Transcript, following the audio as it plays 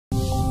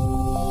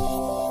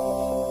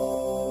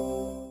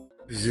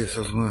Здесь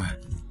вот моя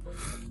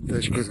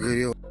тачка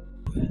сгорела.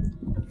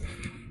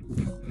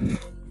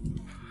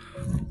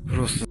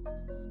 Просто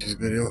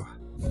сгорела.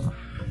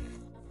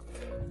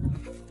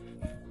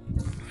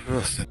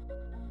 Просто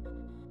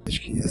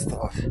тачки не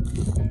осталось.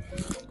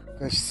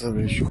 Качество,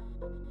 блядь.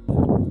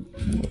 Ой,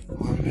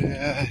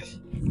 блядь.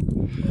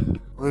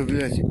 Ой,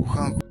 блядь, и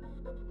буханку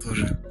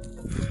тоже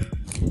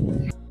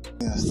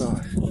не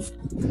осталось.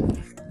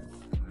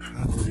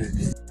 Буханку,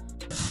 блядь.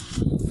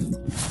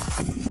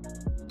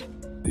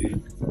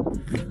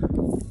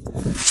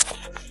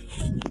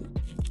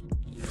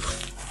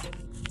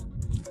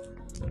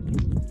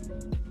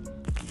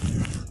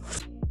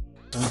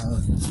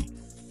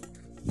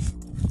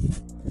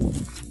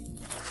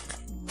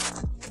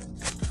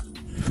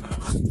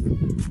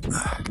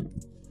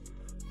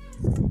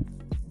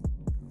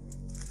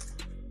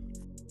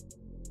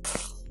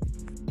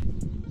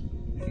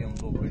 Всем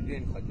добрый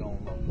день, хотя он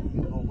у нас тут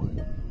не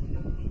добрый.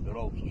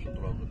 Собирался с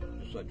утра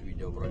записать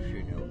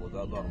видеообращение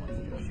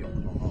благодарности всем,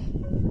 кто нам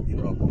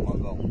вчера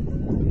помогал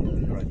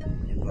собирать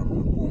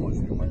гуманитарную помощь,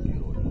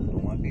 ремонтировать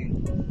автомобиль.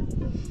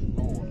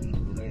 Но вот, к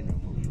сожалению,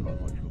 мы вчера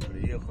ночью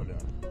приехали,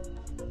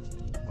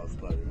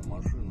 поставили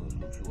машину, и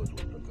случилась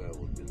вот такая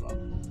вот беда.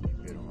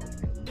 Теперь у нас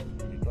нет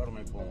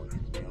гуманитарной помощи,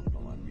 ни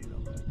автомобиля. В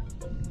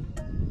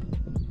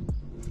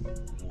общем-то,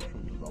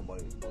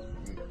 добавить больше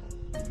нечего.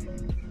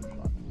 Видите, все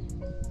сами.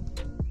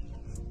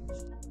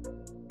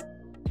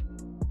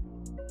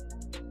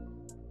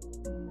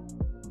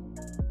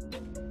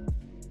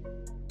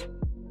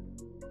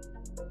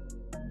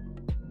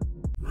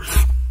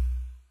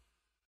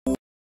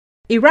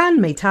 Iran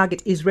may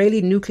target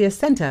Israeli nuclear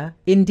center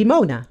in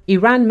Dimona.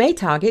 Iran may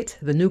target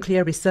the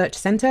nuclear research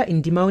center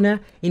in Dimona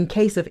in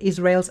case of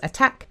Israel's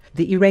attack,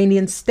 the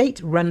Iranian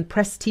state-run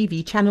press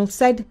TV channel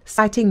said,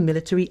 citing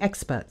military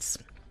experts.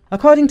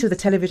 According to the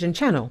television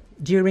channel,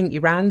 during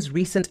Iran's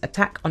recent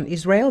attack on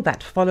Israel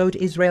that followed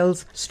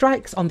Israel's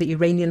strikes on the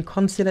Iranian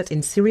consulate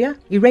in Syria,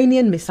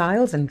 Iranian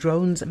missiles and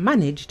drones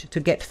managed to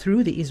get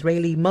through the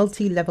Israeli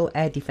multi-level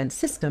air defense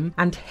system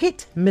and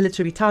hit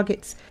military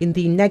targets in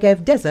the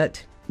Negev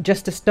desert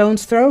just a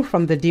stone's throw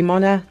from the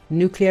Dimona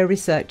Nuclear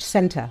Research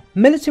Center.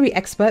 Military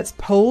experts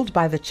polled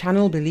by the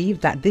channel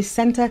believe that this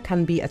center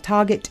can be a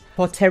target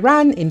for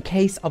Tehran in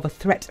case of a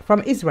threat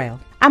from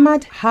Israel.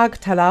 Ahmad Hag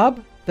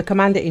Talab, the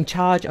commander in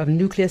charge of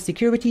nuclear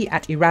security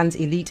at Iran's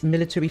elite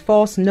military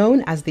force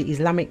known as the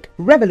Islamic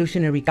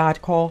Revolutionary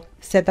Guard Corps,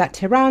 said that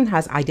Tehran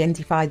has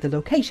identified the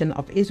location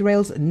of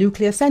Israel's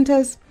nuclear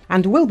centers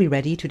and will be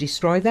ready to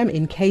destroy them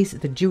in case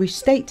the Jewish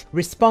state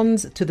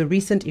responds to the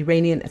recent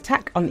Iranian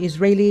attack on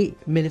Israeli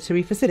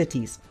military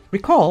facilities.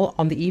 Recall,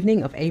 on the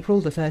evening of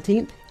April the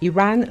 13th,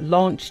 Iran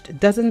launched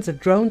dozens of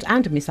drones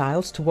and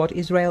missiles toward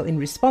Israel in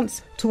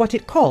response to what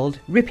it called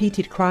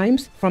repeated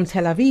crimes from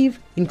Tel Aviv,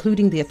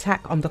 including the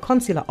attack on the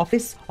consular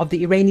office of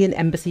the Iranian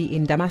embassy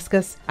in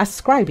Damascus,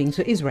 ascribing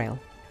to Israel.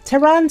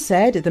 Tehran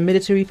said the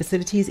military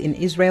facilities in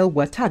Israel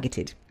were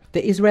targeted.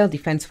 The Israel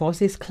Defense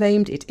Forces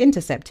claimed it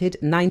intercepted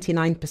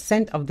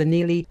 99% of the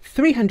nearly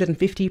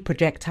 350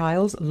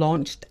 projectiles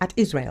launched at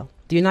Israel.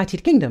 The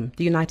United Kingdom,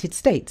 the United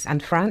States,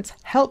 and France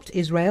helped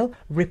Israel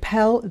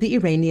repel the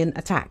Iranian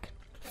attack.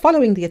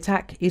 Following the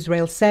attack,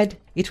 Israel said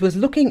it was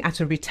looking at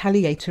a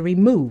retaliatory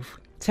move.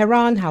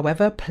 Tehran,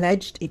 however,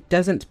 pledged it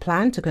doesn't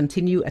plan to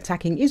continue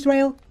attacking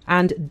Israel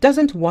and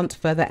doesn't want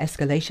further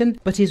escalation,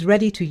 but is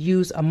ready to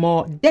use a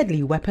more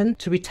deadly weapon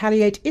to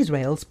retaliate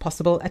Israel's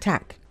possible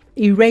attack.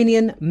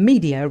 Iranian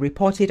media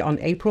reported on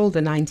April the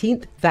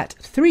 19th that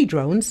 3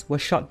 drones were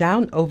shot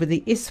down over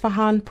the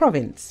Isfahan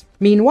province.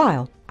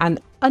 Meanwhile, an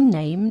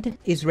unnamed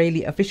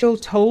Israeli official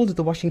told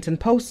the Washington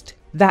Post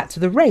that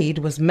the raid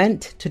was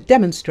meant to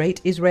demonstrate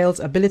Israel's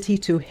ability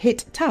to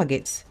hit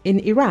targets in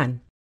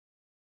Iran.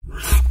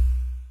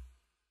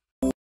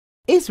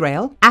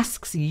 Israel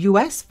asks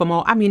US for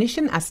more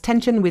ammunition as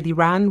tension with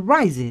Iran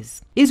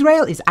rises.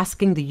 Israel is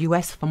asking the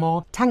US for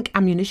more tank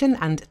ammunition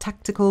and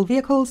tactical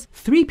vehicles,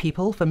 3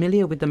 people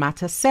familiar with the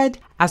matter said,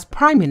 as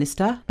Prime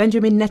Minister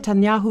Benjamin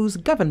Netanyahu's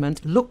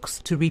government looks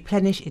to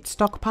replenish its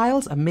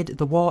stockpiles amid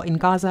the war in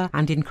Gaza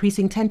and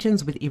increasing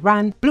tensions with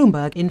Iran,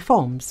 Bloomberg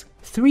informs.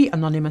 3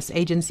 anonymous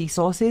agency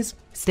sources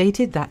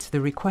stated that the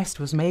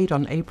request was made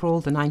on April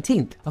the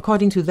 19th.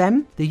 According to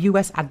them, the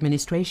US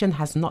administration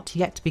has not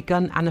yet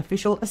begun an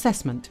official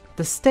assessment.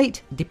 The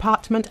State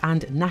Department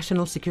and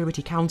National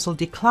Security Council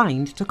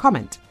declined to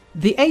comment.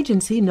 The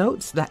agency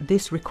notes that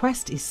this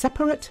request is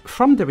separate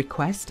from the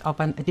request of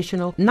an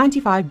additional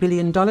 $95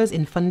 billion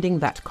in funding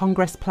that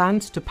Congress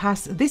plans to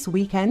pass this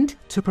weekend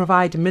to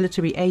provide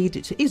military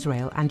aid to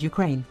Israel and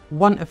Ukraine.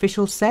 One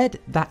official said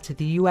that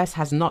the US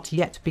has not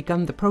yet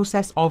begun the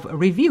process of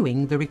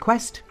reviewing the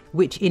request,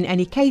 which in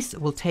any case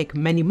will take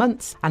many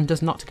months and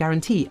does not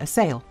guarantee a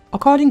sale.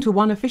 According to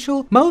one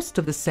official, most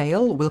of the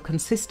sale will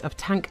consist of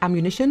tank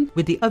ammunition,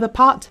 with the other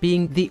part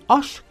being the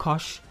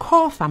Oshkosh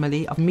core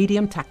family of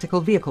medium tactical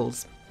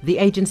vehicles. The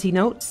agency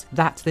notes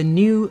that the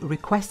new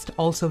request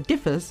also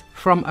differs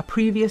from a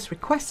previous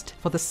request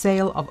for the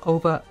sale of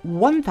over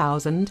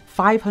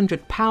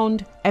 1,500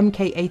 pound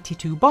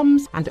Mk82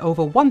 bombs and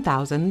over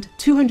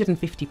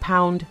 1,250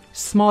 pound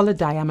smaller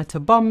diameter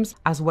bombs,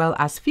 as well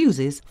as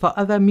fuses for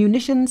other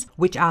munitions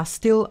which are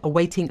still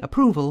awaiting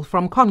approval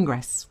from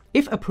Congress.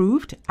 If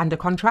approved and a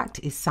contract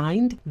is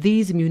signed,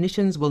 these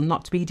munitions will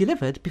not be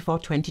delivered before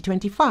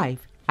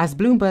 2025. As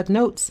Bloomberg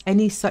notes,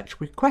 any such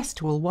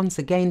request will once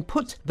again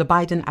put the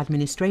Biden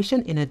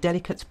administration in a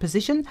delicate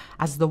position,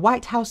 as the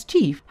White House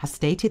chief has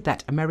stated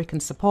that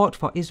American support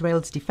for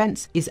Israel's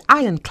defense is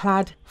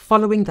ironclad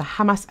following the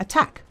Hamas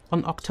attack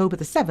on October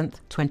the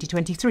 7th,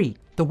 2023.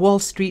 The Wall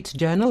Street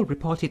Journal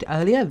reported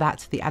earlier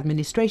that the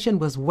administration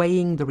was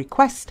weighing the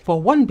request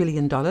for $1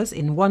 billion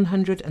in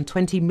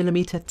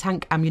 120mm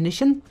tank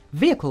ammunition,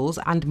 vehicles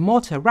and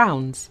mortar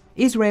rounds.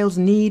 Israel's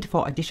need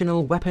for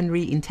additional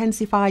weaponry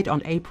intensified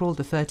on April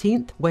the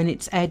 13th when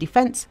its air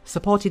defense,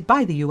 supported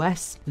by the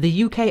US,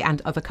 the UK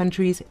and other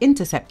countries,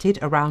 intercepted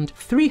around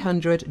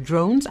 300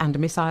 drones and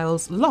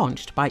missiles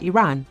launched by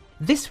Iran.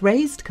 This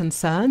raised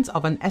concerns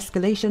of an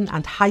escalation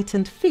and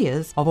heightened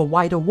fears of a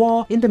wider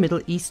war in the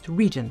Middle East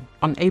region.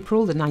 On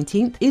April the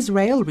 19th,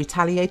 Israel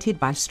retaliated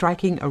by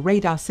striking a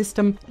radar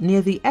system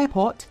near the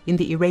airport in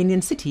the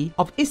Iranian city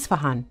of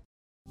Isfahan.